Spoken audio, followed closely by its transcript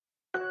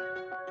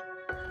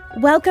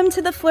Welcome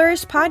to the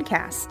Flourish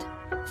Podcast.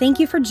 Thank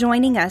you for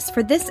joining us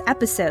for this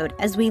episode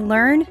as we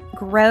learn,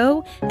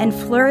 grow, and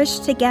flourish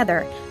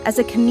together as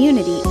a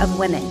community of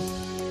women.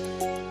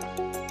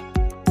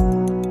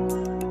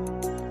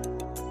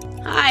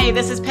 Hi,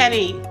 this is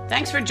Penny.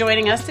 Thanks for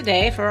joining us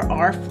today for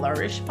our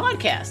Flourish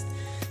Podcast.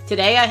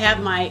 Today I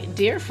have my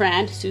dear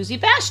friend Susie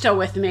Bashta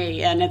with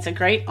me, and it's a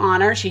great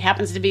honor. She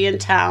happens to be in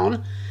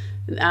town.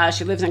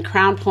 She lives in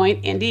Crown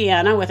Point,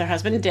 Indiana, with her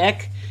husband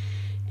Dick.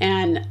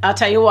 And I'll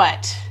tell you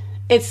what,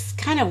 it's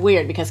kind of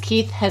weird because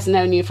Keith has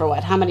known you for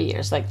what? How many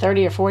years? Like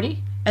 30 or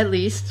 40? At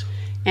least.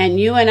 And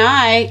you and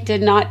I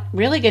did not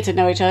really get to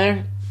know each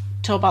other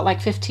till about like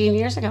 15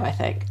 years ago, I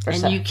think.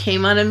 You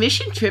came on a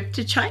mission trip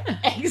to China.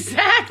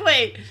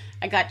 Exactly.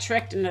 I got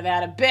tricked into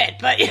that a bit,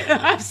 but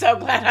I'm so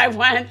glad I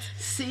went.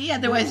 See,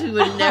 otherwise we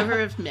would never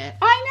have met.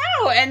 I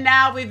know. And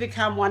now we've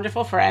become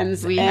wonderful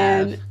friends. We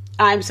have.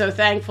 I'm so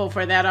thankful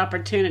for that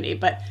opportunity.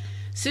 But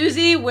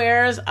Susie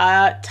wears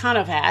a ton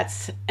of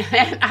hats,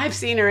 and I've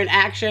seen her in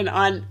action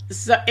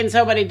in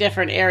so many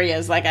different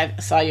areas. Like I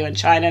saw you in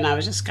China, and I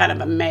was just kind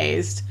of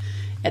amazed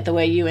at the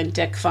way you and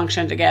Dick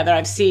function together.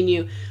 I've seen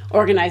you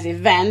organize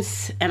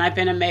events, and I've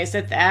been amazed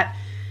at that.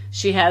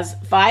 She has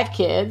 5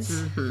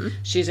 kids. Mm-hmm.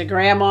 She's a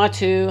grandma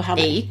to how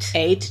many?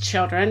 8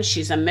 children.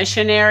 She's a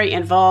missionary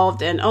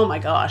involved in, oh my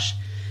gosh,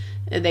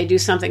 they do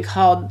something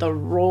called the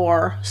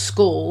Roar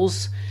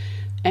Schools.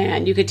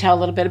 And you could tell a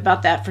little bit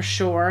about that for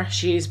sure.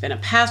 She's been a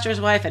pastor's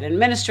wife, an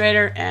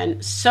administrator,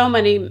 and so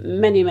many,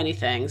 many, many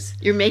things.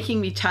 You're making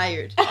me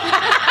tired.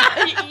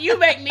 You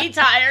make me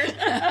tired.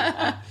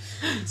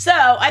 So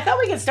I thought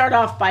we could start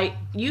off by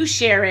you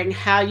sharing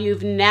how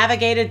you've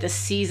navigated the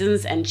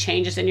seasons and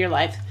changes in your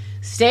life,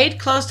 stayed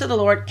close to the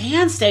Lord,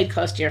 and stayed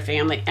close to your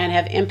family, and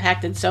have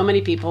impacted so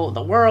many people,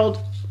 the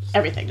world,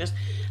 everything. Just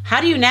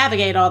how do you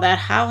navigate all that?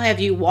 How have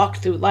you walked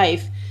through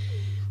life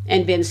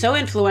and been so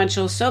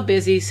influential, so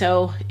busy,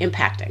 so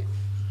impacting?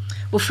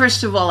 Well,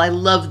 first of all, I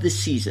love the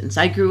seasons.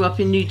 I grew up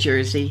in New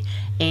Jersey,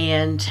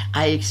 and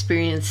I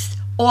experienced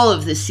all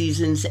of the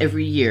seasons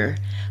every year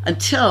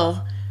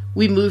until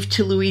we moved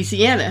to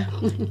Louisiana,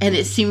 and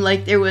it seemed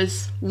like there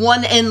was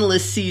one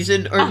endless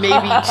season or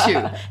maybe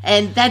 2.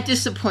 And that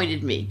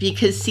disappointed me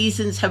because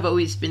seasons have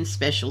always been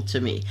special to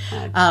me.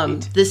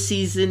 The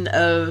season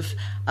of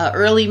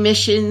early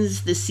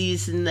missions, the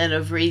season then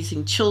of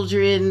raising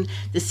children,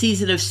 the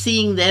season of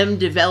seeing them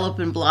develop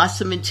and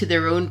blossom into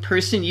their own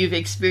person. You've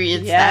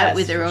experienced that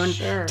with their own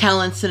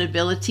talents and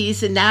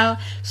abilities. And now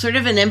sort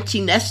of an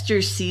empty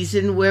nester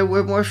season where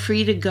we're more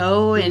free to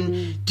go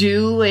and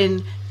do,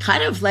 and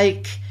kind of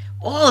like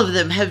all of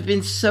them have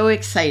been so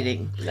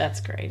exciting. That's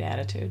great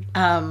attitude.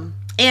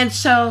 And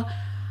so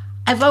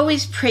I've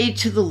always prayed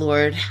to the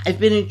Lord.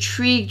 I've been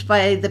intrigued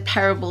by the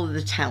parable of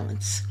the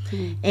talents.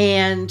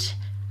 And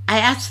I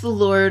asked the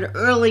Lord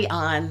early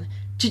on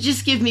to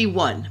just give me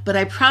one, but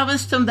I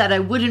promised him that I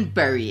wouldn't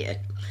bury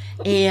it.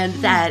 And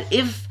that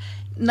if,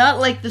 not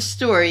like the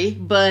story,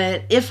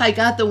 but if I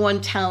got the one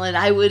talent,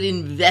 I would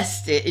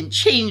invest it and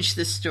change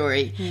the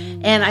story.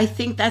 And I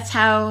think that's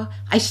how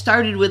I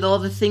started with all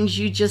the things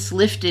you just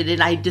lifted.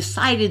 And I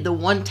decided the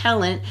one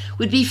talent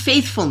would be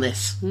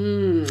faithfulness.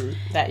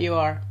 That you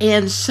are.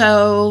 And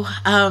so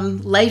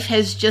life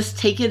has just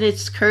taken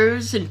its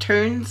curves and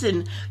turns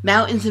and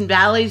mountains and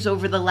valleys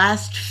over the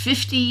last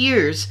 50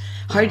 years.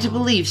 Hard to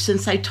believe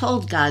since I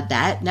told God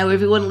that. Now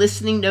everyone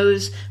listening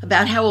knows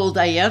about how old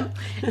I am.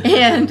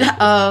 And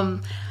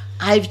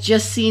I've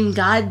just seen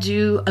God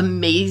do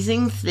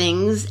amazing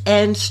things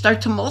and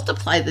start to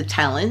multiply the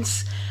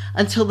talents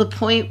until the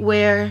point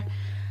where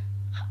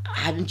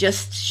I'm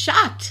just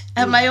shocked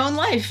at my own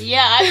life.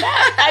 Yeah,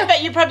 I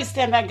bet you probably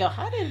stand back and go,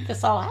 how did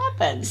this all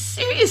happen?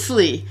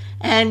 Seriously.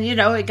 And,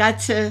 it got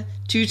to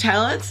 2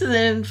 talents and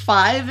then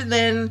 5 and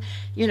then,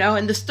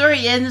 and the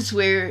story ends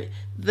where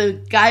the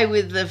guy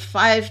with the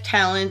 5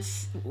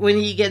 talents, when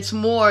he gets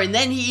more, and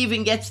then he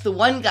even gets the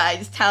one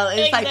guy's talent.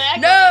 It's like,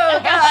 no,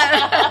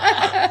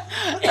 God,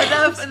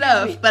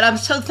 enough. But I'm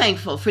so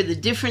thankful for the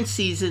different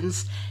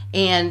seasons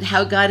and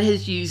how God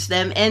has used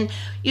them. And,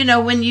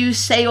 when you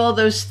say all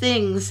those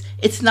things,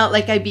 it's not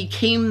like I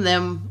became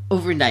them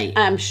overnight.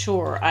 I'm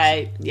sure.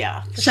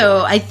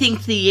 So I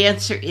think the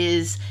answer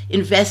is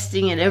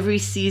investing in every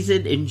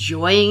season,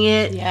 enjoying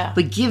it,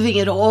 but giving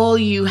it all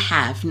you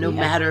have, no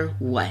matter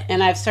what.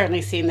 And I've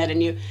certainly seen that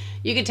in you.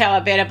 You can tell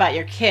a bit about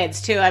your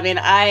kids, too. I mean,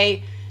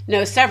 I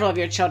know several of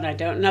your children. I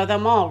don't know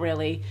them all,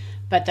 really,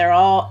 but they're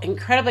all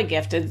incredibly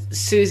gifted.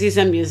 Susie's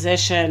a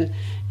musician,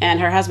 and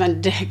her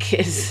husband, Dick,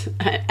 is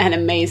an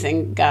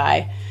amazing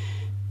guy.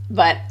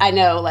 But I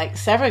know, like,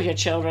 several of your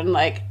children,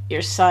 like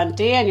your son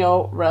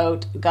Daniel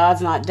wrote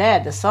God's Not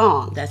Dead, the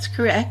song. That's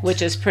correct.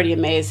 Which is pretty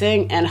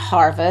amazing. And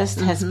Harvest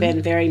has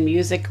been very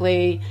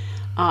musically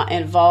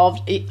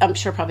involved. I'm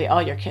sure probably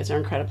all your kids are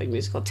incredibly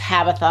musical.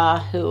 Tabitha,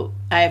 who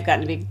I have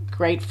gotten to be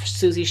great.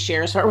 Susie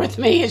shares her with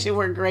me.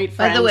 We're great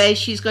friends. By the way,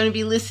 she's going to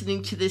be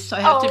listening to this, so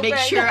I have to make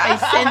sure I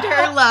send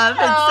her love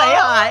and say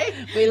hi.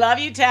 We love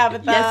you,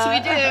 Tabitha.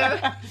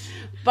 Yes, we do.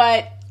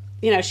 But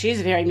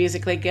she's very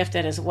musically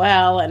gifted as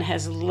well and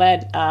has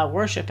led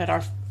worship at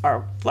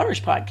our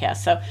Flourish podcast.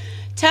 So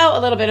tell a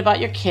little bit about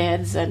your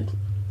kids and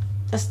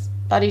just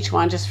about each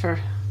one, just for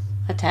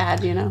a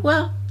tad,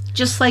 Well,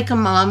 just like a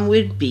mom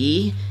would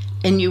be,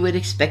 and you would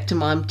expect a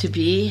mom to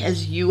be,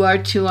 as you are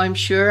too, I'm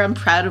sure. I'm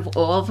proud of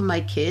all of my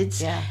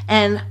kids. Yeah.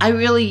 And I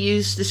really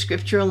use the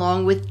scripture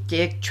along with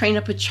Dick, train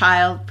up a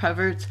child,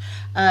 Proverbs,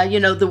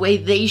 the way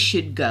they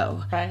should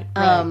go. Right.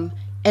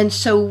 And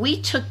so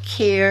we took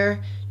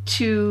care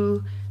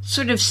to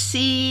sort of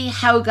see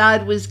how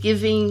God was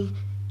giving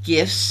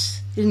gifts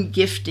and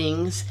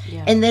giftings,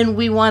 and then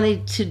we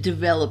wanted to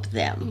develop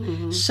them.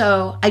 Mm-hmm.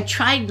 So I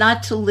tried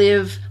not to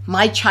live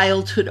my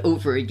childhood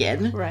over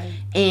again,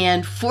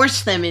 and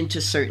force them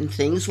into certain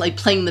things like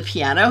playing the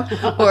piano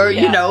or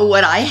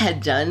what I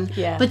had done,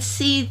 but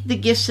see the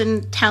gifts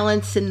and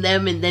talents in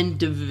them and then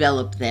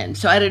develop them.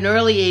 So at an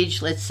early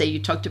age, let's say you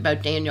talked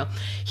about Daniel,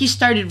 he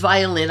started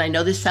violin. I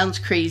know this sounds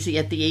crazy,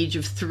 at the age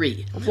of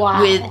 3.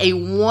 Wow. With a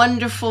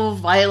wonderful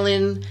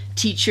violin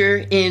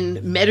teacher in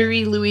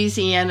Metairie,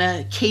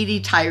 Louisiana,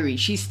 Katie Tyree.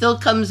 She still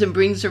comes and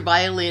brings her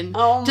violin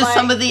to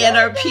some of the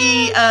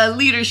NRP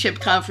leadership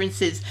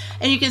conferences.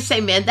 And you can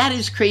say, man, that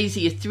is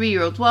crazy, a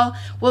 3-year-old. Well,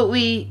 what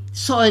we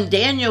saw in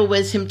Daniel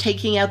was him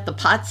taking out the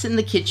pots in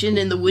the kitchen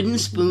and the wooden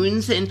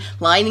spoons and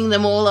lining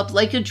them all up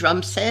like a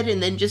drum set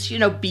and then just,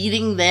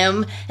 beating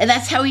them. And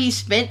that's how he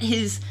spent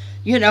his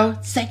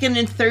second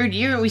and third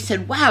year. And we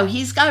said, wow,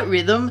 he's got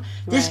rhythm.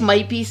 This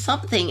might be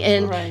something.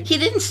 And he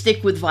didn't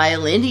stick with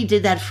violin. He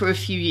did that for a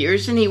few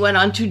years and he went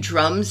on to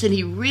drums. And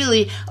he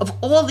really, of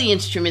all the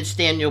instruments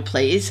Daniel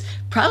plays,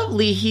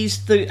 probably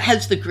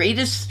has the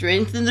greatest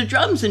strength in the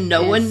drums, and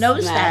no one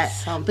knows that.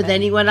 Something. But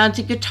then he went on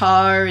to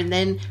guitar and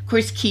then, of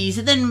course, keys,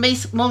 and then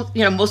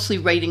mostly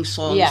writing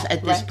songs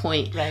at this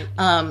point. Right.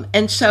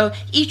 And so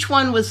each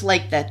one was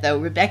like that, though.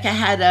 Rebecca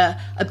had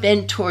a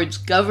bent towards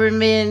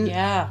government.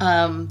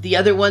 The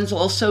other ones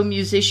also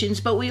musicians,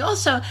 but we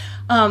also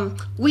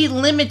we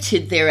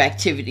limited their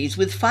activities.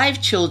 With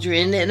 5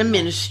 children and a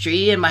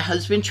ministry and my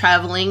husband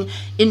traveling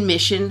in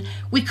mission,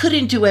 we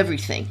couldn't do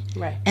everything.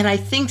 Right. And I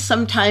think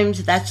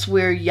sometimes that's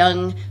where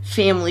young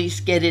families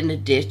get in a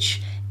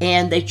ditch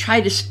and they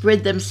try to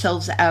spread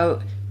themselves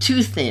out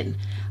too thin.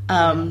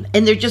 And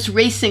they're just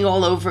racing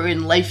all over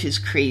and life is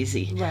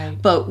crazy. Right.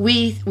 But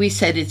we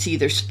said it's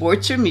either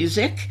sports or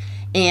music,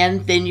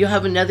 and then you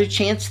have another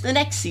chance the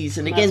next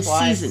season. Again,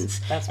 seasons.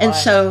 And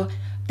so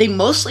they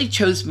mostly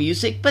chose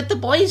music, but the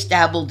boys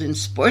dabbled in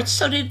sports,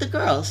 so did the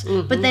girls.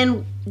 Mm-hmm. But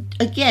then,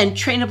 again,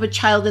 train up a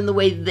child in the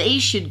way they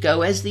should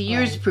go. As the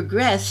years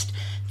progressed,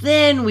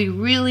 then we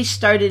really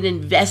started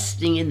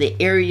investing in the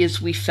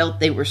areas we felt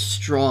they were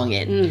strong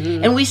in.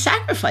 Mm-hmm. And we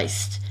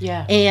sacrificed.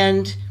 Yeah.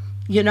 And,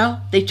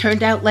 they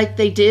turned out like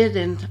they did,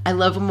 and I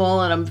love them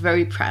all, and I'm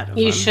very proud of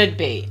them. You should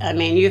be. I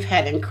mean, you've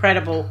had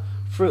incredible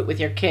fruit with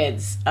your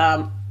kids.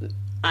 I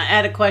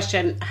had a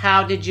question.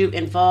 How did you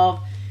involve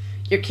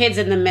your kids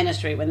in the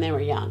ministry when they were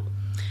young?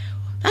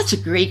 That's a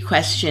great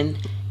question.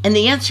 And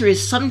the answer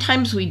is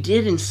sometimes we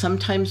did and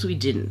sometimes we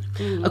didn't.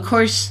 Mm-hmm. Of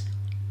course,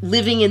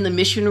 living in the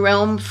mission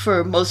realm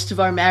for most of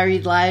our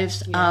married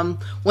lives,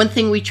 one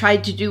thing we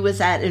tried to do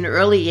was at an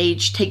early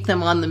age take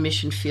them on the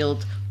mission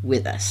field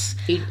with us.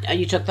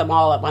 You took them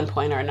all at one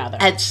point or another?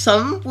 At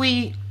some,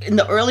 in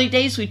the early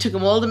days, we took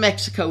them all to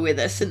Mexico with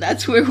us, and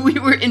that's where we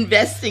were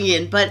investing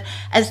in. But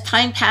as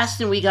time passed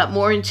and we got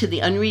more into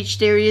the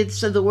unreached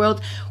areas of the world,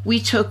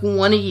 we took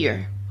one a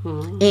year.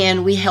 Mm-hmm.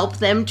 And we helped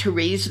them to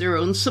raise their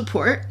own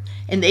support.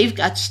 And they've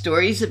got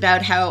stories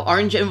about how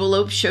orange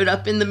envelopes showed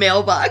up in the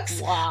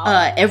mailbox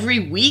every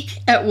week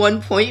at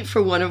one point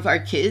for one of our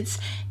kids.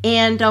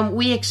 And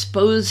we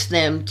exposed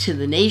them to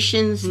the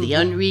nations, the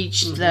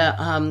unreached,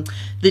 the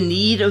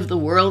need of the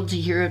world to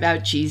hear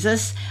about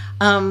Jesus.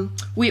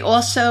 We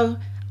also,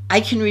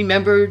 I can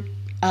remember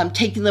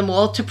taking them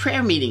all to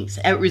prayer meetings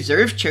at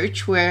Reserve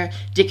Church, where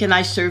Dick and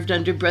I served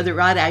under Brother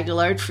Rod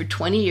Aguilard for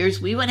 20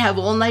 years. We would have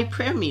all-night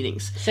prayer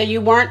meetings. So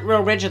you weren't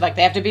real rigid, like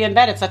they have to be in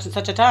bed at such and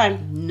such a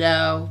time?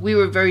 No, we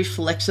were very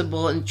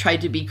flexible and tried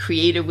to be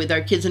creative with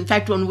our kids. In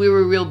fact, when we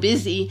were real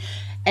busy,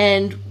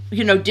 and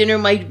dinner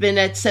might have been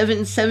at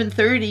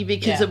 7:30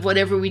 because of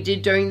whatever we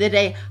did during the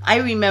day, I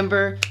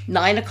remember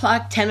 9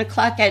 o'clock, 10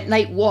 o'clock at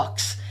night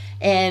walks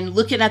and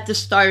looking at the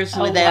stars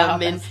with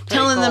them and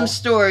telling them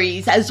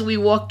stories as we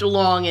walked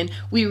along. And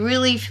we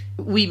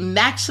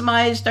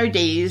maximized our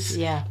days,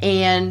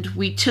 and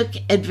we took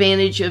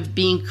advantage of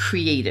being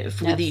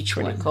creative with each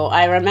one. Cool.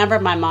 I remember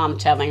my mom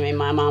telling me,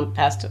 my mom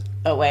passed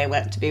away,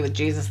 went to be with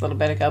Jesus a little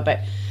bit ago,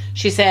 but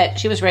she said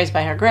she was raised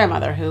by her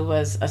grandmother, who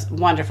was a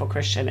wonderful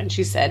Christian, and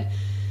she said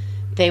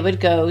they would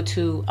go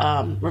to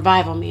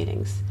revival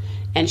meetings,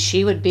 and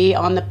she would be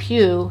on the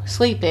pew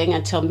sleeping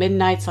until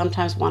midnight,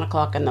 sometimes 1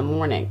 o'clock in the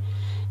morning.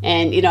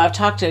 And, I've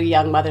talked to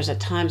young mothers at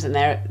times, and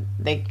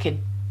they could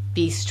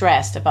be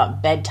stressed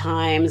about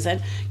bedtimes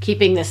and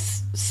keeping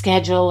this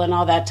schedule and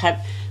all that type.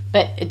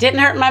 But it didn't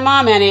hurt my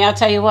mom any. I'll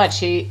tell you what,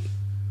 she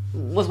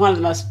was one of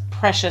the most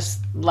precious,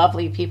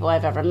 lovely people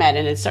I've ever met,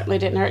 and it certainly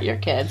didn't hurt your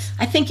kids.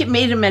 I think it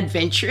made them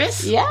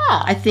adventurous. Yeah.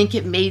 I think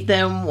it made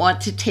them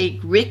want to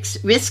take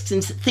risks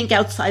and think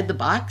outside the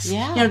box.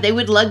 Yeah. You know, they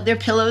would lug their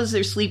pillows,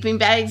 their sleeping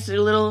bags, their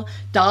little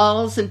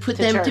dolls, and put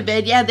them to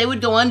bed. Yeah, they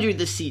would go under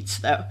the seats,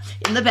 though,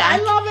 in the back.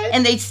 I love it.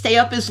 And they'd stay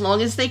up as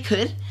long as they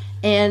could.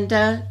 And,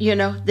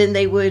 then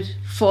they would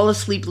fall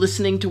asleep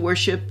listening to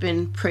worship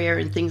and prayer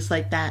and things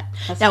like that.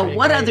 Now,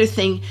 one other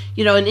thing,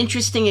 an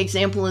interesting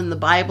example in the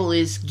Bible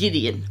is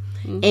Gideon.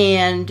 Mm-hmm.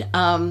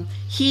 And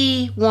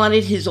he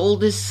wanted his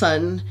oldest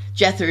son,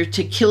 Jethro,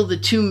 to kill the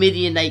 2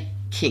 Midianite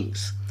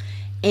kings.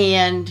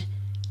 And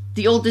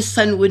the oldest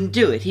son wouldn't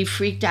do it. He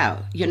freaked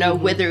out,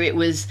 mm-hmm. whether it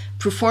was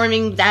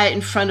performing that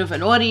in front of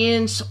an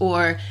audience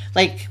or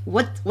like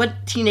what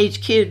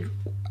teenage kid,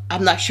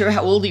 I'm not sure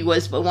how old he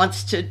was, but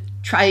wants to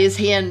try his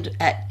hand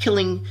at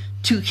killing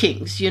 2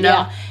 kings,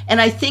 Yeah. And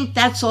I think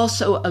that's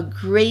also a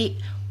great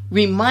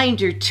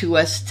reminder to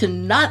us to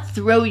not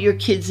throw your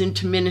kids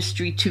into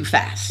ministry too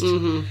fast,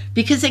 mm-hmm.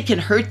 because it can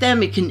hurt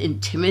them, it can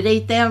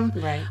intimidate them.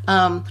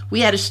 Right.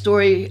 We had a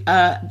story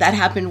that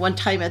happened one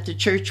time at the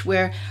church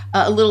where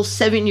a little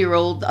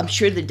 7-year-old, I'm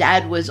sure the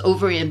dad was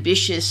over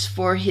ambitious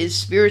for his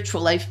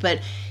spiritual life,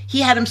 but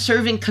he had him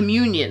serving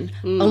communion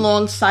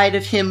alongside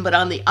of him, but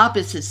on the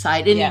opposite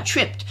side, and he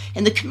tripped,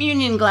 and the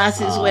communion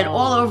glasses went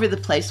all over the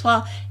place.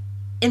 Well,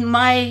 in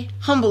my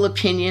humble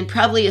opinion,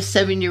 probably a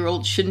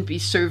 7-year-old shouldn't be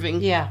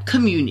serving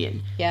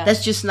communion. Yeah.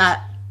 That's just not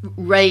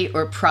right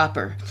or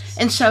proper.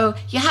 And so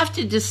you have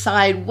to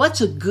decide what's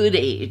a good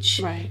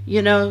age, right.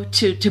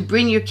 To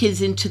bring your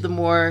kids into the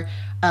more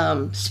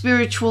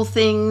spiritual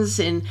things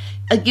and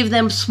give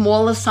them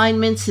small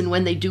assignments. And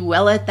when they do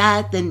well at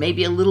that, then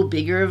maybe a little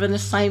bigger of an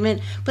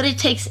assignment. But it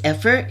takes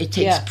effort. It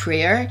takes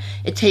prayer.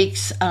 It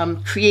takes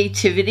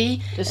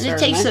creativity. And it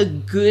takes a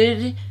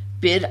good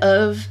bit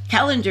of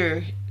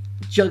calendar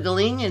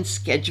juggling and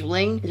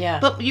scheduling. Yeah.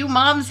 But you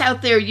moms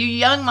out there, you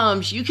young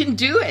moms, you can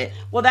do it.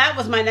 Well, that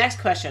was my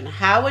next question.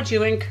 How would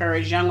you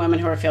encourage young women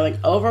who are feeling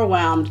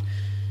overwhelmed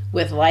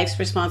with life's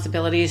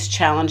responsibilities,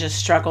 challenges,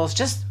 struggles,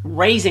 just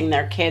raising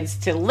their kids,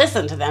 to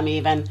listen to them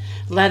even,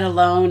 let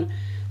alone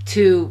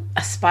to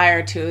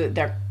aspire to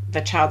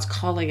the child's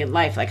calling in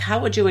life? Like, how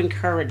would you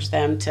encourage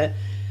them to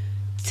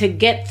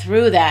get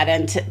through that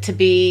and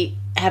to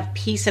have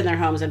peace in their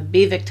homes and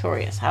be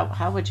victorious?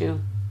 How would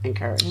you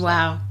encourage them?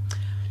 Wow.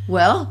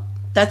 Well,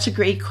 that's a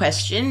great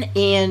question,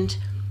 and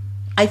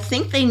I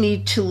think they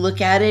need to look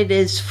at it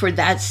as, for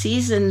that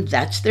season,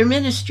 that's their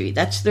ministry.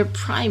 That's their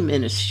prime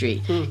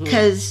ministry,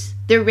 because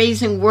they're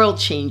raising world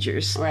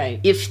changers, right,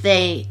 if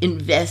they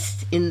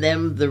invest in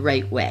them the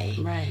right way.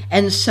 Right.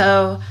 And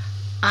so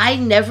I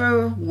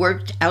never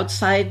worked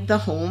outside the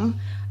home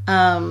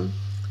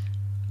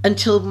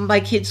until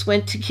my kids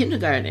went to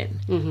kindergarten.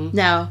 Mm-hmm.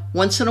 Now,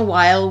 once in a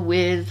while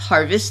with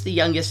Harvest, the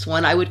youngest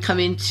one, I would come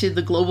into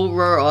the Global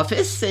Roar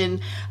office, and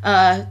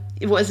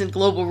it wasn't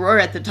Global Roar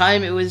at the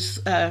time, it was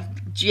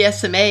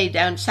GSMA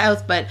down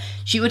south, but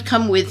she would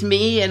come with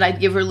me and I'd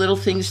give her little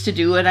things to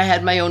do, and I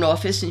had my own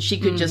office and she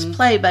could just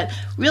play. But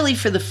really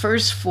for the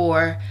first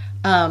 4,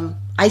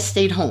 I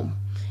stayed home.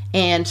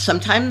 And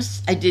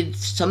sometimes I did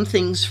some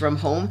things from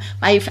home.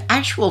 My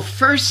actual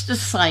first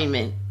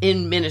assignment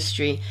in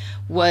ministry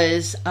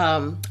was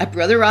at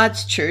Brother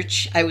Rod's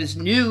church. I was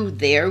new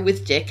there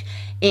with Dick,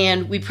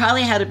 and we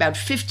probably had about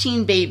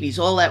 15 babies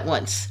all at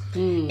once.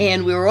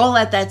 And we were all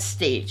at that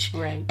stage.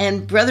 Right.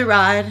 And Brother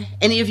Rod,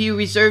 any of you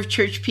Reserve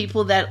Church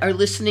people that are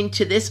listening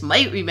to this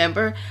might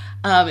remember,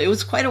 it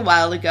was quite a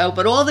while ago,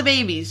 but all the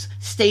babies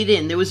stayed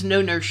in. There was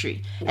no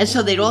nursery. And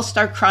so they'd all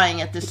start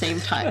crying at the same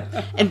time.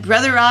 And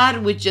Brother Rod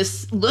would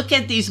just look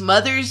at these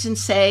mothers and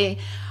say,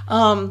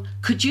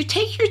 could you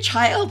take your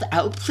child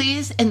out,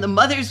 please? And the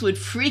mothers would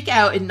freak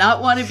out and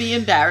not want to be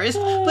embarrassed,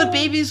 but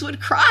babies would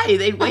cry.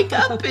 They'd wake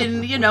up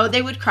and,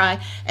 they would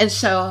cry. And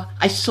so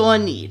I saw a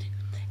need.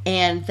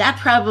 And that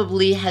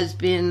probably has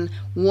been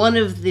one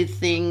of the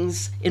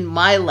things in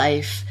my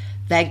life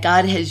that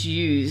God has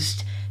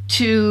used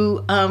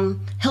to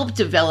help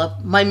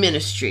develop my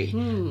ministry.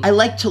 I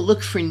like to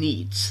look for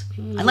needs.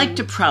 I like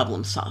to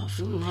problem solve.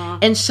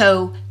 And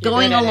so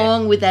going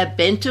along with that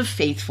bent of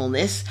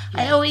faithfulness,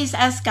 I always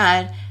ask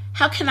God,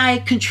 how can I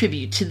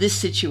contribute to this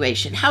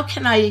situation? How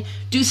can I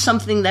do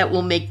something that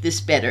will make this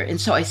better?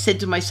 And so I said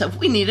to myself,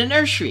 we need a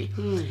nursery.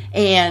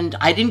 And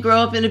I didn't grow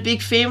up in a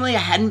big family. I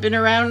hadn't been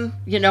around,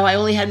 I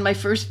only had my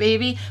first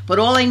baby. But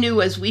all I knew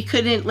was we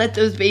couldn't let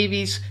those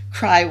babies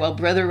cry while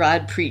Brother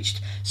Rod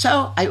preached.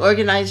 So I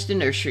organized a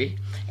nursery.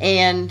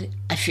 And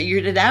I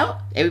figured it out.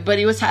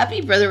 Everybody was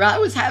happy. Brother Rod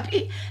was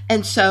happy.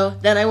 And so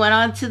then I went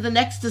on to the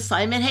next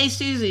assignment. Hey,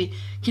 Susie,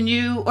 can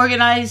you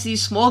organize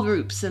these small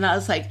groups? And I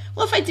was like,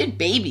 well, if I did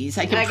babies,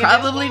 I could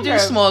probably do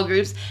small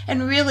groups.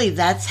 And really,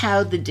 that's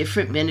how the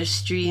different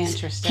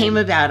ministries came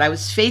about. I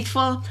was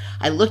faithful.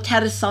 I looked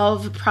how to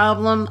solve a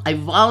problem. I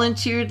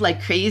volunteered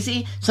like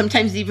crazy,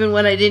 sometimes even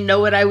when I didn't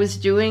know what I was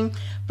doing.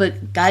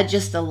 But God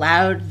just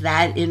allowed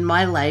that in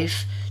my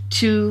life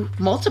to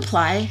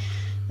multiply.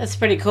 That's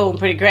pretty cool and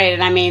pretty great.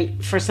 And I mean,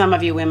 for some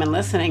of you women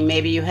listening,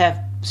 maybe you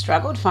have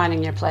struggled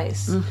finding your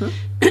place.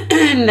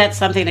 Mm-hmm. That's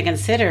something to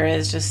consider,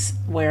 is just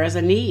where is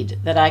a need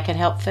that I could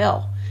help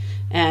fill.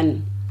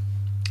 And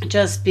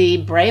just be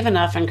brave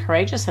enough and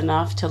courageous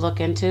enough to look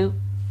into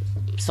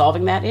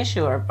solving that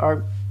issue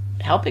or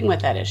helping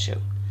with that issue.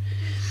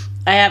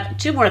 I have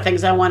two more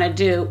things I want to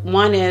do.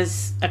 One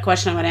is a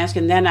question I want to ask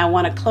you, and then I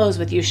want to close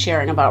with you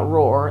sharing about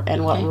Roar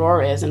and what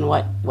Roar is and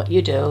what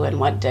you do and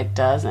what Dick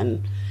does.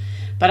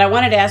 But I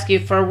wanted to ask you,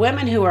 for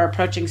women who are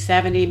approaching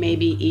 70,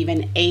 maybe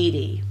even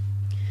 80,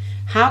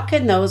 how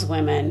can those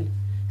women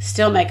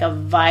still make a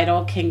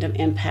vital kingdom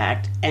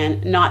impact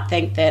and not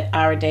think that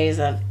our days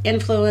of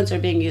influence or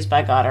being used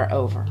by God are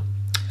over?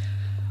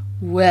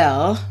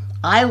 Well,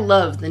 I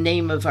love the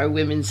name of our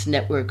women's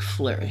network,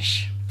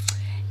 Flourish.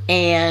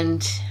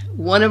 And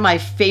one of my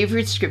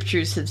favorite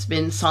scriptures has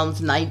been Psalms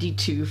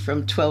 92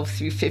 from 12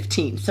 through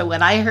 15. So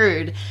when I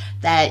heard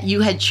that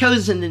you had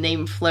chosen the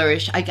name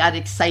Flourish, I got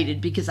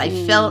excited because I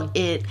felt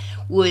it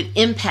would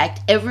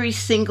impact every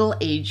single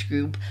age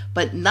group,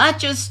 but not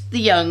just the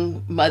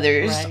young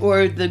mothers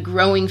or the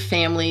growing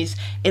families.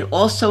 It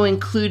also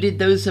included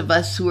those of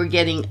us who are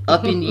getting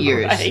up in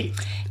years. Right.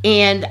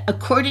 And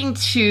according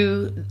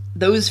to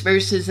those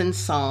verses in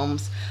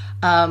Psalms,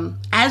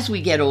 as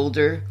we get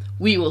older,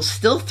 we will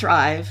still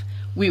thrive,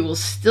 we will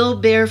still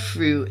bear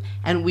fruit,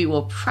 and we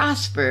will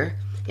prosper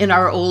in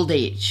our old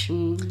age.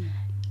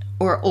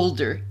 Or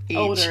older age.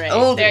 Older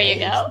there age.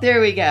 You go.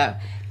 There we go.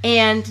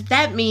 And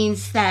that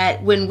means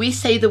that when we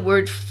say the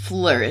word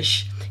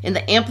flourish, in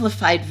the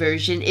Amplified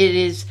Version, it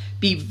is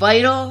be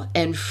vital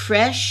and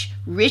fresh,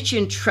 rich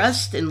in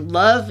trust and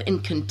love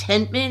and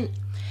contentment,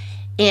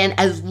 and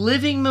as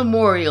living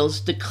memorials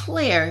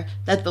declare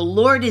that the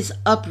Lord is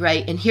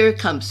upright, and here it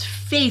comes,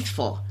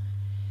 faithful.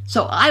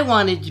 So I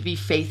wanted to be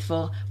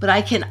faithful, but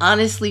I can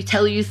honestly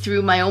tell you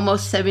through my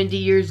almost 70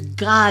 years,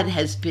 God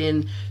has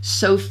been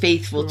so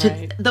faithful.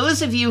 Right. To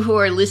those of you who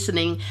are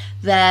listening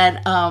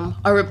that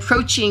are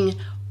approaching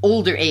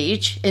older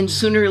age, and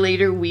sooner or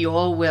later we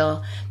all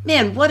will,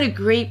 man, what a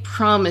great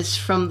promise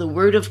from the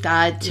Word of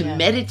God to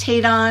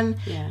meditate on,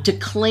 to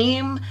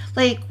claim.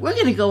 Like, we're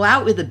going to go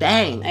out with a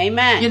bang.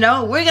 Amen. You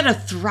know, we're going to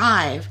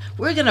thrive.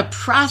 We're going to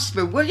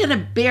prosper. We're going to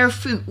bear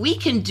fruit. We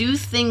can do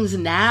things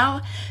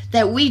now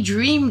that we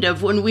dreamed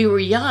of when we were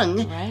young,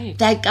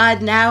 that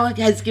God now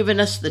has given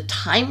us the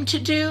time to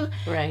do,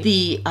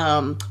 the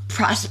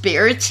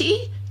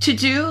prosperity to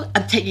do.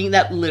 I'm taking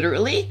that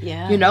literally.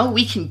 You know,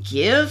 we can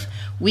give,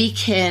 we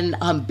can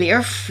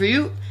bear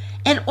fruit,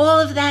 and all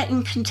of that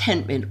in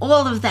contentment,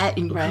 all of that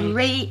in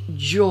great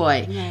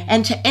joy.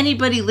 And to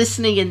anybody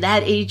listening in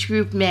that age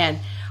group, man,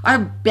 our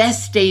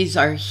best days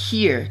are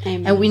here.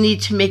 Amen. And we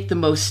need to make the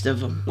most of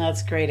them.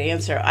 That's a great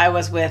answer. I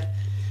was with,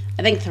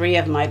 I think, 3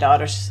 of my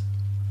daughters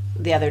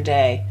the other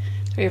day,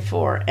 3 or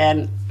 4,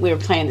 and we were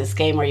playing this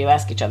game where you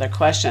ask each other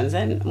questions,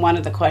 and one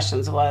of the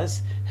questions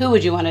was, who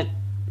would you want to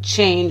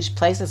change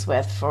places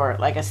with for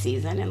like a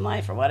season in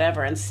life or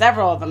whatever? And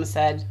several of them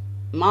said,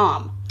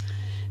 Mom,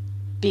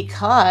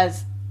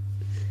 because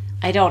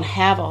I don't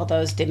have all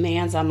those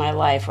demands on my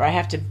life where I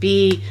have to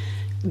be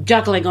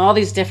juggling all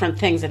these different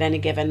things at any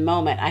given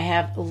moment. I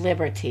have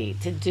liberty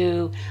to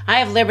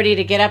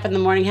get up in the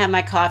morning, have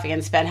my coffee,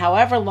 and spend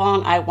however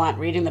long I want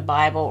reading the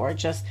Bible or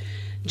just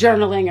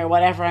journaling or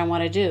whatever I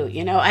want to do.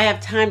 You know, I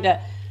have time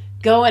to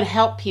go and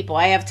help people.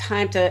 I have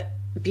time to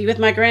be with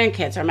my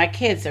grandkids or my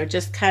kids or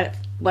just kind of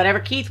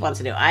whatever Keith wants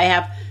to do. I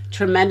have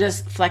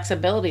tremendous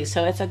flexibility.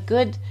 So it's a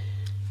good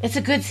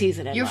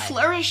season in You're life.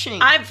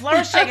 Flourishing. I'm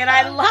flourishing, and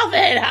I love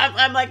it.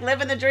 I'm like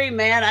living the dream,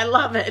 man. I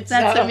love it.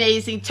 That's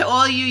amazing. To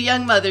all you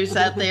young mothers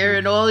out there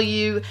and all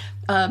you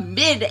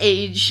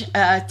mid-age,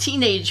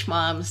 teenage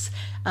moms,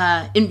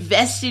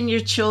 invest in your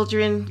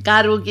children.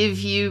 God will give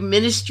you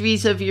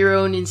ministries of your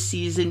own in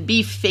season.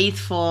 Be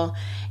faithful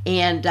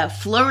and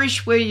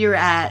flourish where you're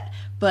at.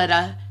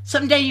 But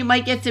someday you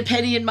might get to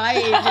Penny and my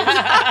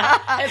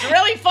age. It's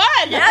really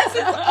fun. Yes,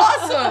 it's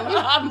awesome.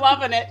 I'm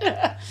loving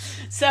it.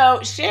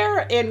 So share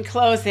in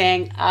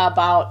closing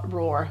about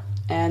Roar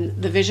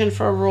and the vision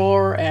for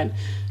Roar and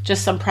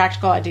just some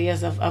practical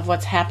ideas of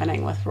what's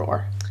happening with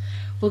Roar.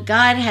 Well,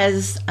 God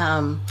has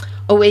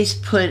always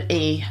put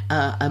a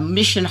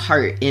mission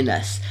heart in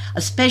us,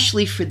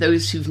 especially for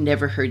those who've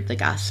never heard the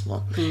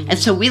gospel. Mm-hmm. And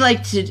so we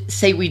like to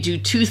say we do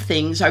 2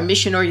 things. Our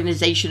mission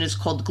organization is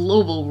called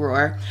Global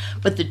Roar,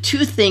 but the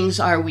 2 things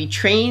are we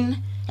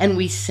train and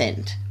we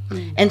send.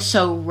 Mm-hmm. And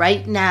so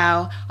right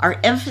now, our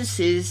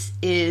emphasis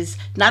is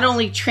not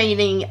only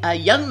training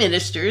young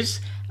ministers,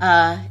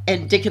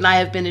 and Dick and I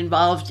have been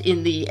involved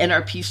in the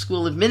NRP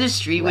School of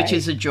Ministry, which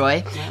is a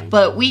joy. Right.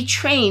 But we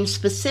train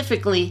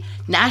specifically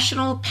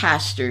national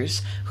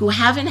pastors who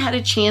haven't had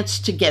a chance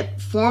to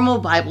get formal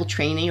Bible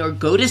training or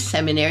go to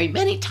seminary.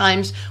 Many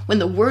times when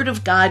the Word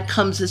of God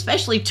comes,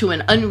 especially to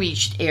an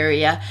unreached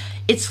area,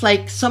 it's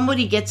like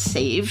somebody gets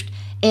saved,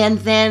 and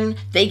then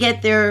they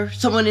get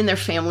someone in their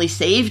family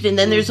saved, and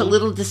then there's a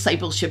little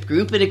discipleship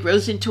group, and it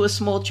grows into a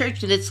small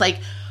church, and it's like,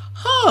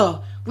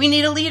 oh, we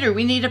need a leader,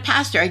 we need a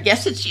pastor. I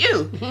guess it's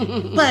you.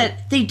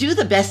 But they do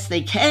the best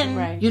they can.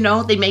 Right. You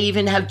know, they may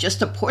even have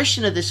just a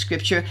portion of the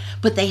scripture,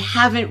 but they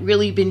haven't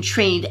really been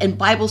trained. And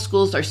Bible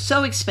schools are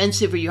so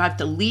expensive, or you have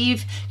to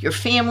leave your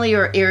family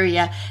or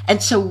area.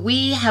 And so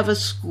we have a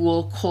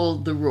school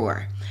called The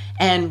Roar.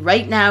 And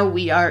right now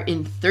we are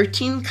in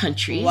 13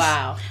 countries.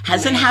 Wow.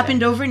 Hasn't Amazing.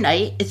 happened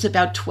overnight. It's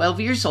about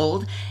 12 years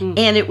old.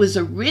 And it was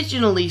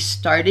originally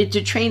started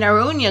to train our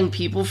own young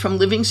people from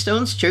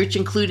Livingstone's church,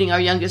 including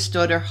our youngest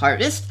daughter,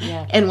 Harvest,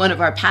 and one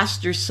of our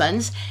pastor's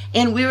sons.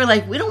 And we were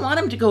like, we don't want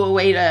them to go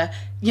away to,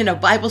 you know,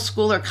 Bible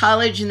school or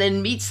college and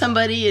then meet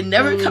somebody and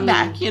never come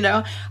back, you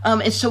know.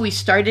 And so we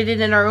started it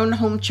in our own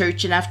home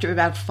church. And after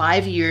about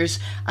 5 years,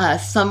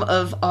 some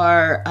of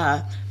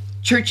our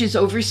churches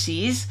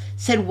overseas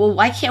said, well,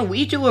 why can't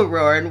we do a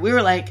Roar? And we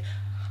were like,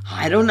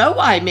 I don't know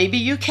why. Maybe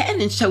you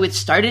can. And so it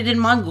started in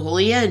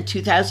Mongolia in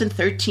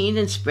 2013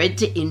 and spread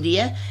to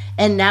India.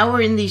 And now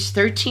we're in these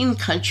 13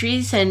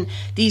 countries, and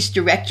these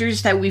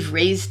directors that we've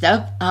raised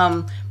up,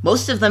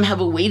 most of them have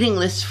a waiting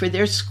list for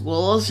their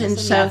schools. Isn't and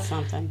so that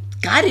something?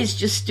 God is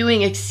just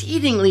doing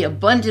exceedingly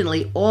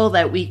abundantly all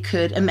that we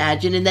could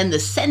imagine. And then the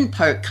send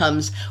part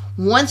comes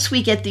once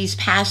we get these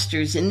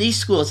pastors in these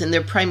schools, and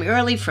they're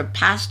primarily for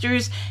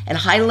pastors and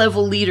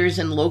high-level leaders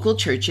in local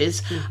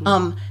churches.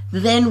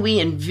 Then we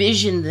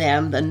envision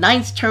them, the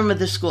 9th term of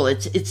the school.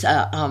 It's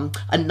a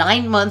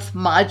 9-month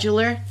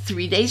modular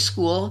 3-day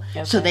school.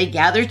 Okay. So they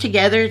gather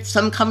together.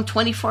 Some come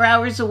 24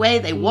 hours away.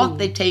 They walk,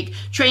 they take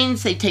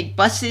trains, they take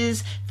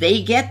buses.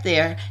 They get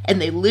there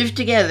and they live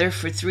together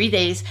for 3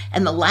 days.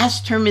 And the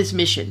last term is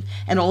mission.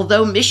 And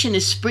although mission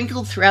is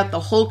sprinkled throughout the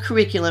whole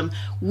curriculum,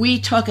 we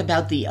talk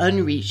about the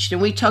unreached. And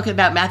we talk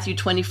about Matthew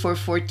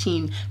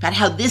 24:14, about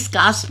how this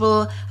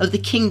gospel of the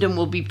kingdom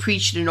will be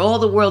preached in all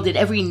the world, in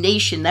every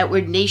nation. That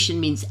word nation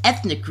means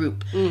ethnic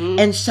group.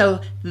 And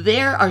so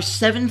there are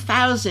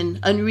 7,000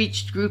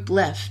 unreached group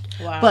left.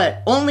 Wow.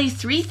 But only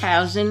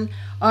 3,000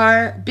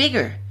 are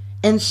bigger.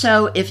 And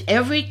so if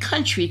every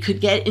country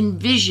could get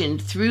envisioned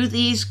through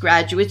these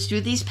graduates,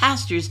 through these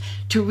pastors,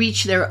 to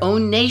reach their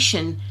own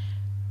nation,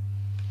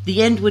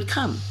 the end would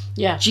come.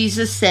 Yeah.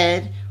 Jesus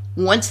said,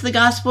 once the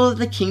gospel of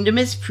the kingdom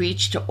is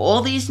preached to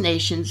all these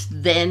nations,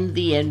 then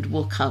the end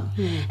will come.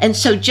 And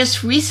so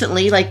just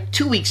recently, like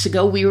 2 weeks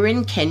ago, we were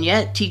in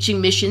Kenya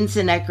teaching missions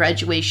and at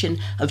graduation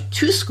of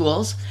 2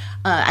 schools.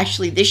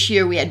 Actually, this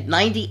year we had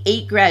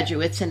 98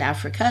 graduates in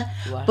Africa.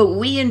 Wow. But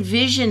we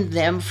envisioned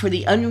them for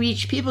the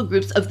unreached people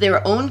groups of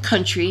their own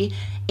country,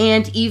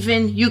 and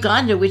even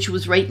Uganda, which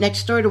was right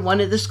next door to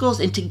one of the schools.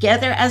 And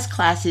together as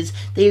classes,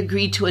 they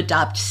agreed to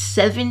adopt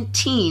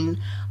 17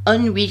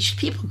 unreached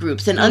people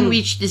groups. And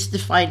unreached is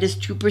defined as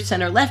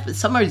 2% or less, but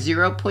some are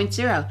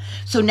 0.0.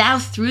 So now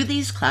through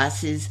these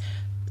classes,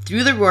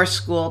 through the Roar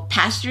School,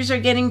 pastors are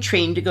getting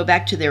trained to go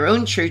back to their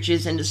own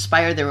churches and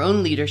aspire their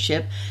own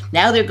leadership.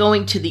 Now they're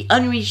going to the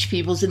unreached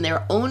peoples in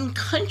their own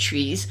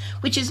countries,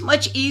 which is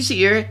much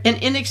easier and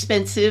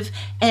inexpensive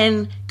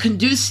and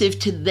conducive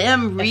to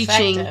them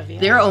reaching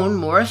their own,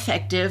 more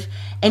effective.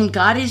 And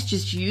God is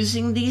just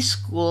using these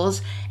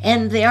schools,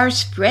 and they are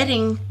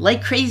spreading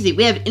like crazy.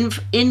 We have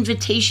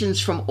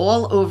invitations from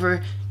all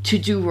over to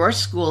do Roar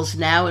schools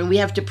now, and we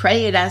have to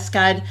pray and ask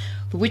God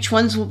which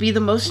ones will be the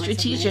most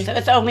strategic. So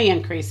it's only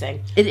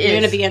increasing. It is. You're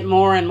going to be in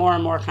more and more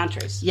and more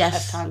countries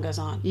as time goes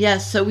on.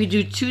 Yes, so we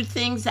do 2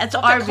 things. That's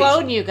I'll our have to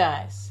clone vision. you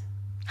guys.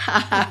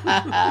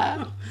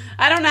 I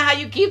don't know how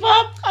you keep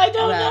up. I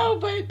don't know,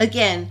 but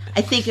again,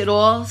 I think it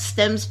all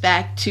stems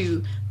back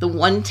to the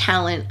one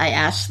talent I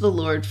asked the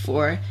Lord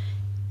for,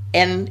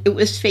 and it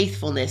was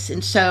faithfulness.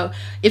 And so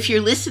if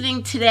you're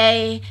listening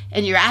today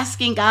and you're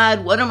asking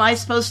God, what am I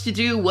supposed to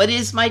do? What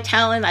is my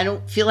talent? I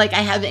don't feel like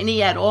I have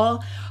any at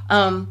all.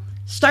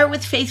 Start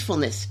with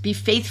faithfulness. Be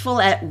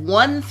faithful at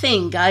one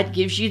thing God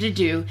gives you to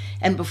do,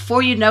 and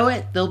before you know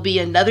it, there'll be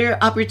another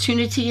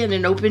opportunity and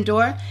an open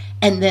door,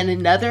 and then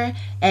another,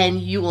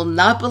 and you will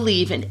not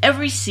believe in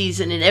every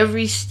season, in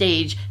every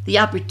stage, the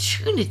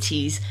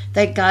opportunities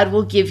that God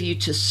will give you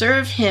to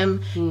serve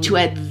Him, to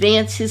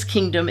advance His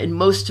kingdom, and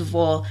most of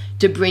all,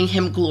 to bring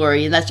Him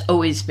glory. And that's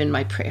always been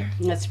my prayer.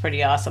 that's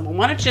pretty awesome. Well,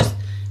 why don't you just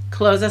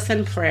close us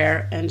in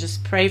prayer and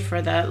just pray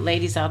for the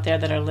ladies out there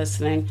that are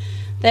listening,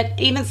 that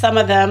even some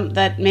of them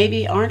that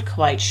maybe aren't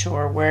quite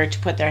sure where to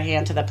put their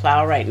hand to the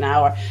plow right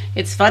now. Or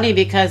it's funny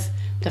because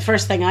the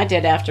first thing I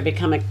did after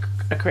becoming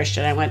a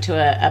Christian, I went to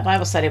a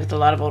Bible study with a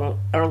lot of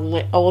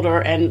older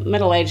and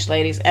middle-aged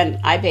ladies, and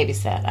I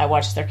babysat. I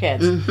watched their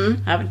kids.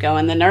 I would go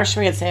in the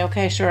nursery and say,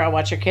 okay, sure, I'll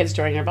watch your kids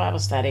during your Bible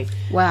study.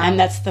 Wow. And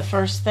that's the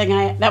first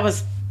thing that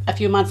was a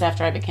few months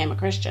after I became a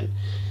Christian.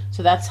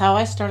 So that's how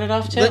I started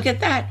off too. Look at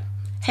that.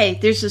 Hey,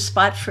 there's a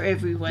spot for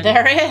everyone.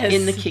 There is.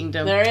 In the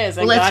kingdom. There is.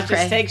 And well, God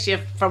just takes you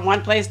from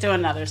one place to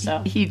another.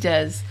 So He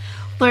does.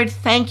 Lord,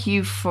 thank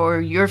you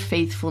for your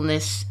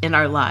faithfulness in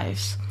our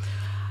lives.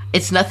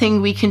 It's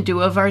nothing we can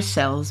do of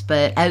ourselves,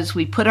 but as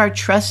we put our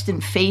trust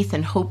and faith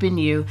and hope in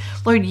you,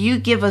 Lord, you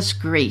give us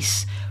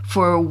grace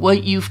for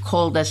what you've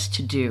called us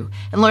to do.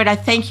 And Lord, I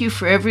thank you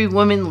for every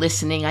woman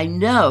listening. I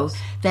know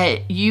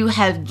that you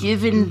have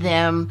given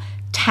them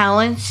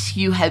talents,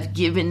 you have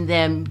given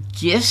them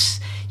gifts,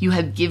 you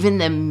have given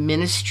them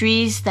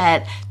ministries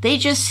that they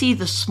just see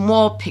the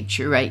small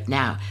picture right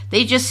now.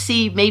 They just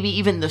see maybe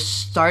even the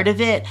start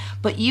of it,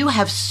 but you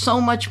have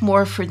so much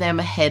more for them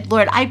ahead.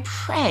 Lord, I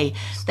pray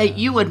that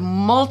you would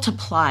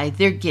multiply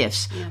their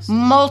gifts,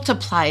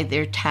 multiply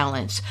their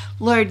talents.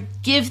 Lord,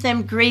 give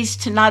them grace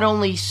to not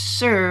only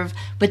serve,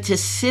 but to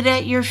sit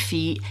at your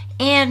feet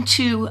and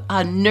to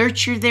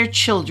nurture their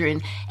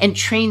children and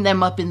train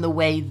them up in the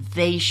way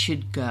they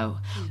should go.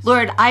 Yes.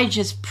 Lord, I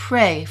just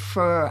pray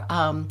for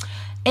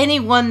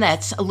anyone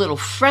that's a little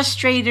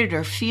frustrated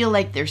or feel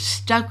like they're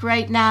stuck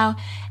right now.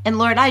 And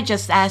Lord, I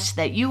just ask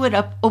that you would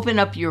open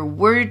up your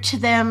word to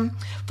them.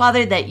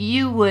 Father, that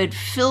you would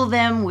fill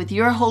them with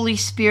your Holy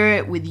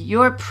Spirit, with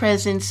your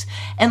presence.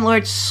 And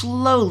Lord,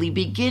 slowly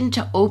begin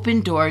to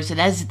open doors. And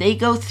as they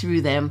go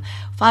through them,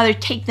 Father,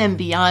 take them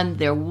beyond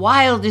their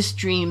wildest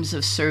dreams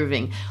of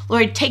serving.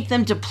 Lord, take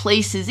them to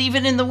places,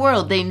 even in the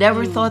world, they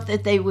never thought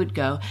that they would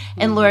go.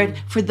 And Lord,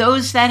 for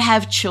those that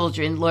have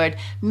children, Lord,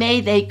 may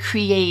they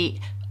create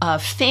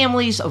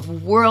families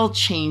of world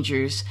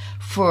changers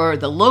for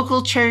the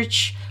local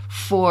church,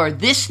 for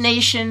this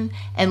nation,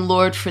 and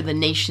Lord, for the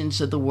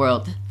nations of the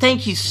world.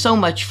 Thank you so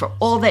much for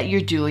all that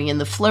you're doing in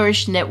the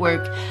Flourish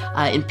Network,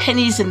 in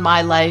Pennies in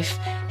My Life,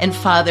 and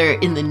Father,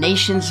 in the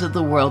nations of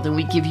the world. And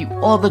we give you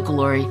all the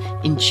glory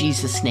in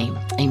Jesus' name.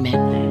 Amen.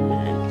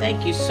 Amen.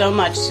 Thank you so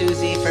much,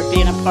 Susie, for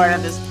being a part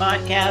of this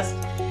podcast.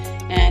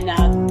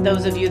 And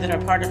those of you that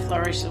are part of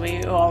Flourish,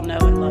 we all know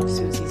and love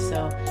Susie.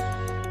 So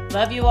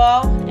love you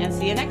all, and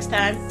see you next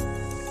time.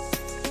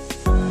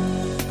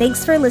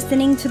 Thanks for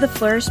listening to the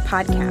Flourish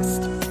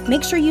podcast.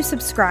 Make sure you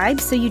subscribe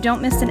so you don't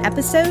miss an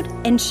episode,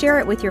 and share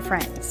it with your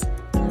friends.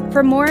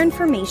 For more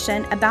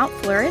information about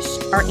Flourish,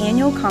 our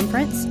annual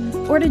conference,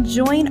 or to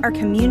join our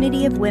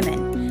community of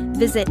women,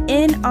 visit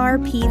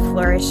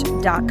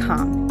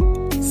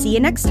nrpflourish.com. See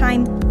you next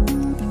time.